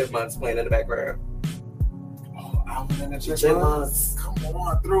 and the chipmunks playing in the background. Oh, I was in the Chipmunks. chipmunks. Come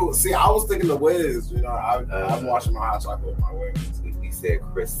on through. See, I was thinking the Wiz. You know, I'm watching my hot chocolate with my Wiz. We said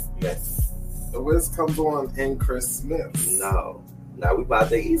Christmas. The Wiz comes on in Christmas. No, we about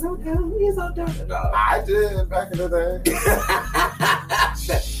to ease on down. No. I did back in the day.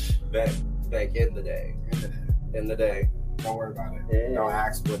 back in the day. In the day. Don't worry about it. Yeah. Don't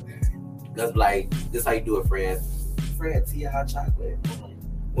ask what day. That's like, this how you do it, friend. Friend, tea or hot chocolate.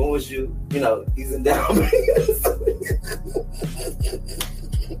 When was you, easing down?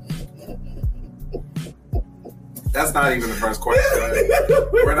 That's not even the first question.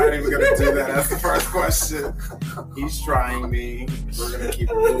 We're not even going to do that. That's the first question. He's trying me. We're going to keep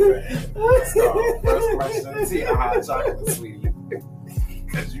it moving. Let's go. First question. Tea or hot chocolate, sweetie?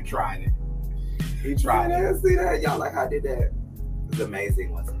 Because you tried it. He tried it. See that? Y'all like how I did that? It was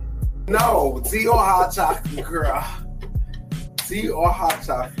amazing, wasn't it? No, tea or hot chocolate, girl. Tea or hot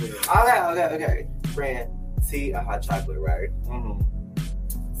chocolate. Okay. Friend, tea or hot chocolate, right?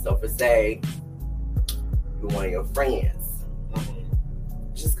 Mm-hmm. So for say, you're one of your friends.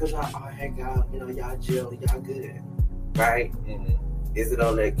 Mm-hmm. Just because y'all all hang out, y'all chill, y'all good, right? Mm-hmm. Is it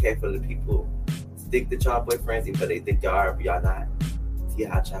okay for the people stick to y'all boyfriends even though they think y'all are, but y'all not? Tea or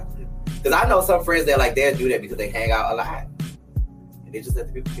hot chocolate? Because I know some friends that they'll do that because they hang out a lot. And they just let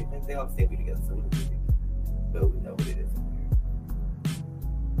the people think they all say we together. So but we know what it is.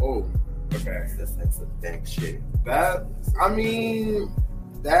 Oh, okay. That's some back shit.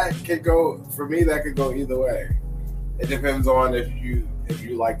 That could go, for me, that could go either way. It depends on if you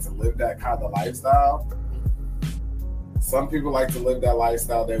like to live that kind of lifestyle. Some people like to live that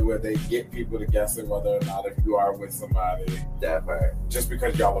lifestyle where they get people to guessing whether or not if you are with somebody. That part. Just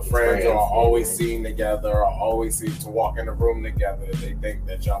because y'all are friends or are always seen together or always seem to walk in the room together, they think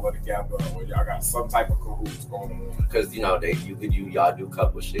that y'all are together or y'all got some type of cahoots going on. Because y'all do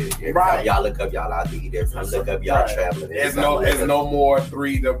couple shit. Every Right. time y'all look up, y'all out to eat. Every time look up, y'all Right. traveling. There's no more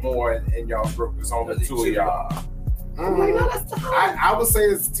three to more in y'all's group. It's only two of y'all. I'm like, no, that's the I would say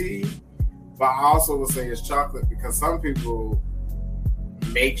it's tea, But I also would say it's chocolate because some people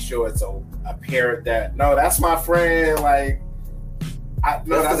make sure it's apparent that no, that's my friend. Like,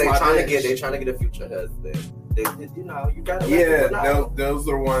 that's they trying to get a future husband. You know, you gotta. Yeah, those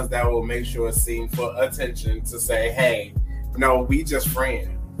are the ones that will make sure it's seen for attention to say, hey, no, we just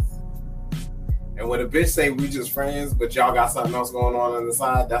friends. And when a bitch say we just friends, but y'all got something else going on the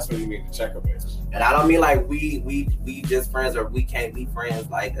side, that's when you need to check a bitch. And I don't mean like we just friends or we can't be friends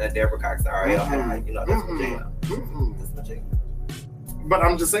like Deborah Cox or Ariel. Like, you know, that's my jam. That's my jam. But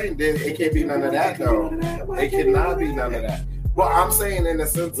I'm just saying, it can't be none of that though. It cannot be none of that. Well, I'm saying in the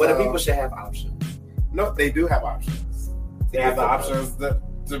sense the people should have options. No, they do have options. They have the options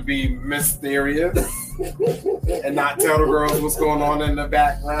to be mysterious and not tell the girls what's going on in the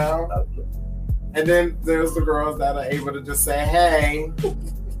background. And then there's the girls that are able to just say, hey,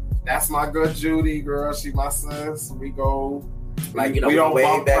 that's my good Judy girl. She my sis. We go. Like, you know, we don't way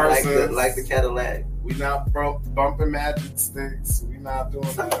bump back persons. like the Cadillac. We not bumping magic sticks. We not doing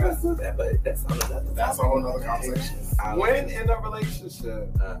that. But that's a whole other conversation. When in a relationship,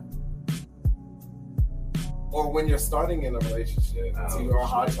 or when you're starting in a relationship, to your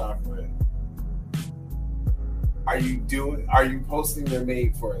hot chocolate, are you posting your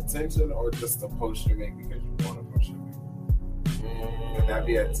mate for attention or just to post your mate because you want to post your mate? Could that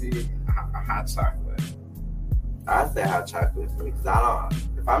be a hot chocolate? I say hot chocolate for me because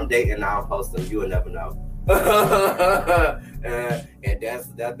if I'm dating and I don't post them, you will never know. And that's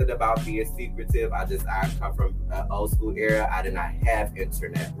nothing about being secretive. I come from an old school era. I did not have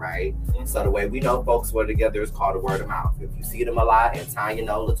internet, right? Mm-hmm. So the way we know folks were together is called a word of mouth. If you see them a lot, and Tanya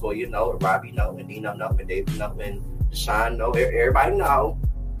know, Latoya know, and Robbie know, and Dino know, and David know, and Deshaun know, everybody know,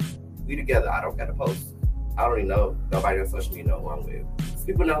 we together. I don't got to post. I don't even know nobody on social media know who I'm with.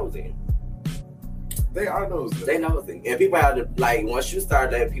 People know them. They are nosy. They nosy. And people have to, like, once you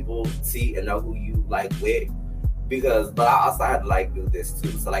start letting people see and know who you, like, with, but I also had to, like, do this,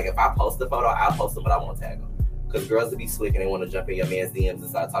 too. So, like, if I post a photo, I'll post them, but I won't tag them. Because girls will be slick and they want to jump in your man's DMs and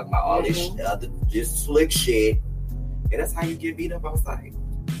start talking about all this just slick shit. And that's how you get beat up outside.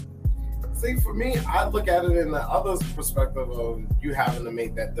 See, for me, I look at it in the other perspective of you having a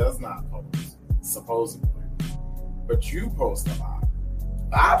mate that does not post, supposedly. But you post a lot.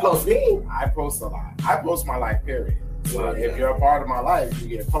 I post me. I post a lot. I post my life, period. So if you're a part of my life, you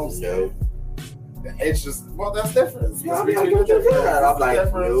get posted. No. It's just, that's different. I'm like, you know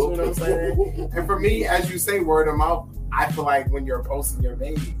what I'm saying? And for me, as you say, word of mouth, I feel like when you're posting your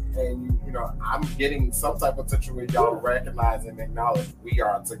mate and you know, I'm getting some type of attention where y'all recognize and acknowledge we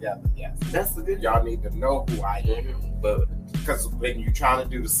are together. Yes. That's the good. Y'all need to know who I am. But because when you're trying to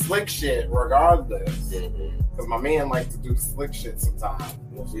do the slick shit, regardless, because my man likes to do the slick shit sometimes.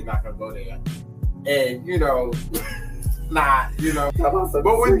 We're not gonna go there. And you know, but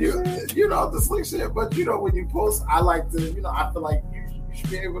when you know the slick shit, but you know when you post, I like to, you know, I feel like you should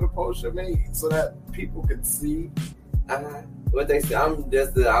be able to post your mate so that people can see what they see. I'm trying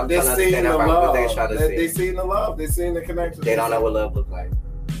to understand what they trying to see. They seeing the love, they seeing the connection. They don't know what love looks like.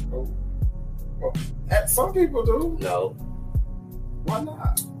 Well, some people do. No. Why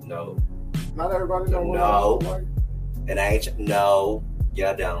not? No. Not everybody knows what love looks like. And I ain't. No.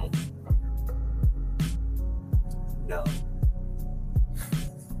 Yeah, don't. No.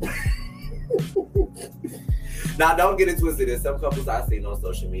 Now, don't get it twisted. There's some couples I've seen on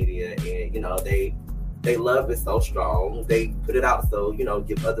social media, and you know they love it so strong. They put it out so, you know,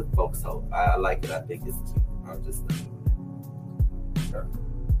 give other folks hope. I like it. I think it's cute. I'm just not doing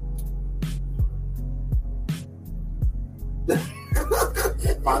that.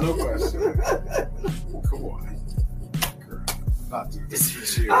 Final question. Come on. Girl, not do this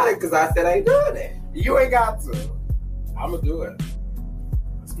with you. Because I said I ain't doing it. You ain't got to. I'm going to do it.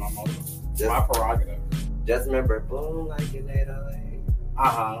 That's my motive. It's my prerogative. Just remember, boom like an 808.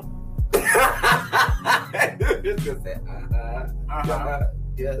 Uh-huh. Just gonna say,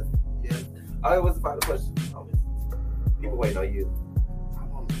 yes. Oh, it was the final question. People waiting on you.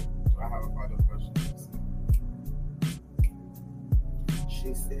 I have a final question.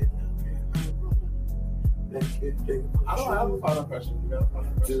 She said, I don't have a final question. You got a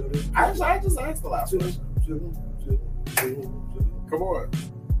final question? I just asked the last question. Come on.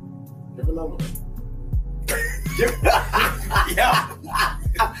 Give another one. Yeah.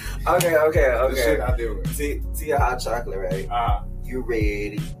 Okay. Shit I do it. Tia hot chocolate, right? You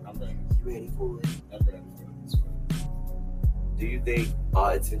ready? I'm ready. You ready for it? I'm ready for this one. Do you think all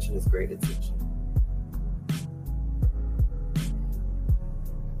attention is great attention?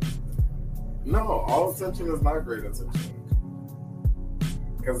 No, all attention is not great attention.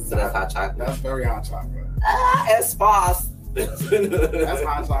 So that's hot chocolate. That's very hot chocolate. As far as That's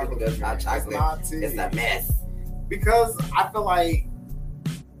hot chocolate. That's hot chocolate. It's not tea. It's a mess. Because I feel like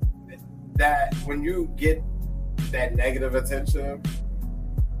that when you get that negative attention,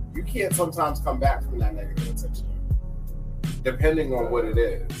 you can't sometimes come back from that negative attention, depending on what it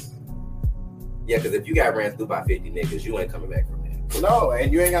is. Yeah, because if you got ran through by 50 niggas, you ain't coming back from that. No,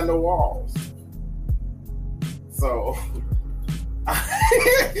 and you ain't got no walls. So...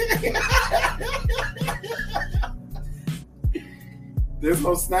 There's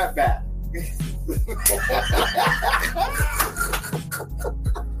no snapback.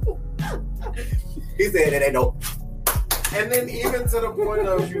 He said it ain't no. And then even to the point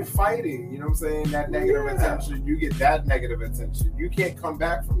of you fighting, you know what I'm saying? That negative attention, you get that negative attention. You can't come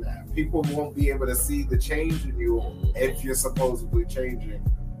back from that. People won't be able to see the change in you if you're supposedly changing,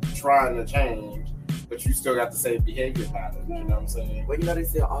 trying to change, but you still got the same behavior patterns. You know what I'm saying? Well, you know they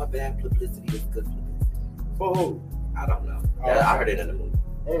say all bad publicity is good publicity. For who? I don't know. Okay. I heard it in the movie.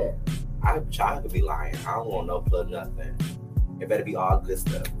 Yeah. I could be lying. I don't want no plug nothing. It better be all good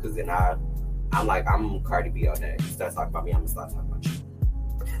stuff. Because then I'm like, I'm Cardi B on that. You start talking about me, I'm going to start talking about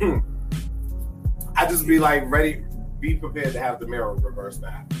you. I just be like, ready, be prepared to have the mirror reverse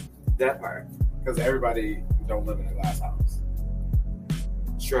back. That part. Because everybody don't live in a glass house.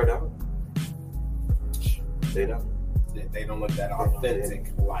 Sure don't. They don't. They don't live that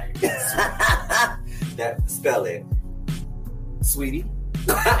authentic life. That, spell it. Sweetie.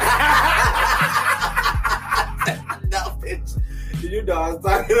 No, bitch. You know what I'm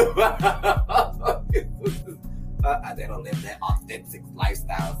talking about. They don't live that authentic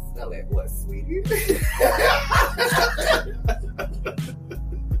lifestyle. Spell it. What, sweetie?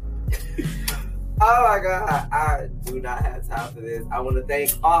 Oh my God, I do not have time for this. I want to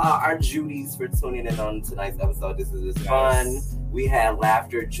thank all our Judies for tuning in on tonight's episode. This is fun. We had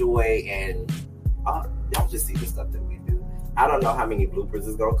laughter, joy, and y'all just see the stuff that we do. I don't know how many bloopers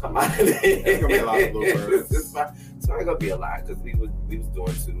is gonna come out of it. There's gonna be a lot of bloopers. It's probably gonna be a lot because we was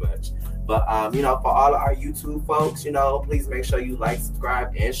doing too much. But for all of our YouTube folks, please make sure you like,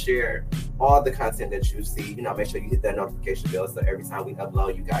 subscribe, and share all the content that you see. Make sure you hit that notification bell so every time we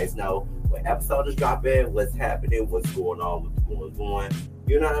upload, you guys know what episode is dropping, what's happening, what's going on, what's going on.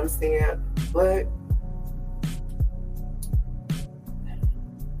 You know what I'm saying? But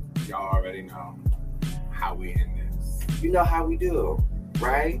y'all already know how we end this. You know how we do,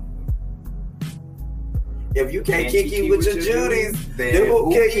 right? If you can't kiki with your Judies, then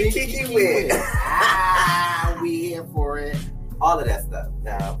who can you kiki with? We here for it. All of that stuff.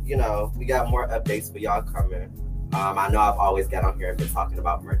 Now, we got more updates for y'all coming. I know I've always got on here and been talking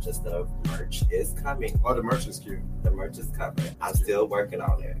about merch and stuff. Merch is coming. Oh, the merch is cute. The merch is coming. I'm still working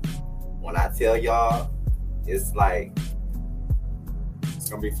on it. When I tell y'all, it's like... It's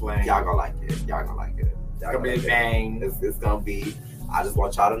going to be flame. Y'all going to like it. It's going to be a bang. It's going to be... I just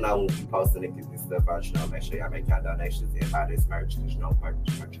want y'all to know when we posting it, get this stuff out, make sure y'all make y'all donations and buy this merch, because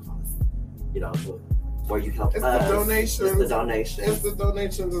merch costs. Where you help us. It's the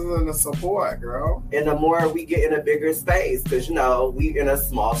donations and the support, girl. And the more we get in a bigger space, because, we in a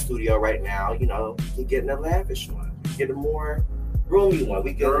small studio right now, we can get in a lavish one. We get a more roomy one.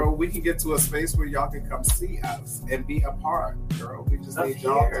 We can get to a space where y'all can come see us and be a part, girl. We just need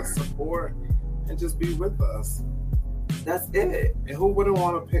y'all to support and just be with us. That's it. And who wouldn't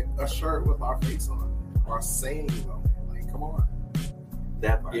want to pick a shirt with our face on it? Our sayings on it? Like, come on.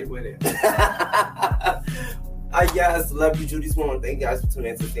 That part. Get with it. Yes, love you, Judy's Woman. Thank you guys for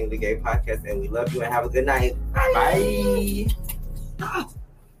tuning in to Sing the Gay Podcast, and we love you and have a good night. Bye.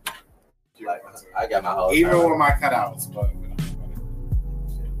 I got my whole even with my cutouts, but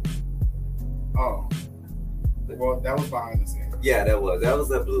well, that was behind the scenes. Yeah, that was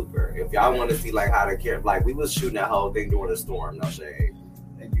a blooper. If y'all want to see how to care, we was shooting that whole thing during the storm, no shade.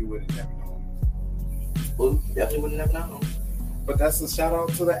 And you would have never known. Well, definitely would have never known. But that's a shout out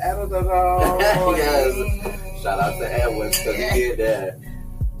to the editor, though. Yes. Shout out to Edwin because he did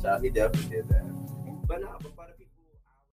that. He definitely did that. But no.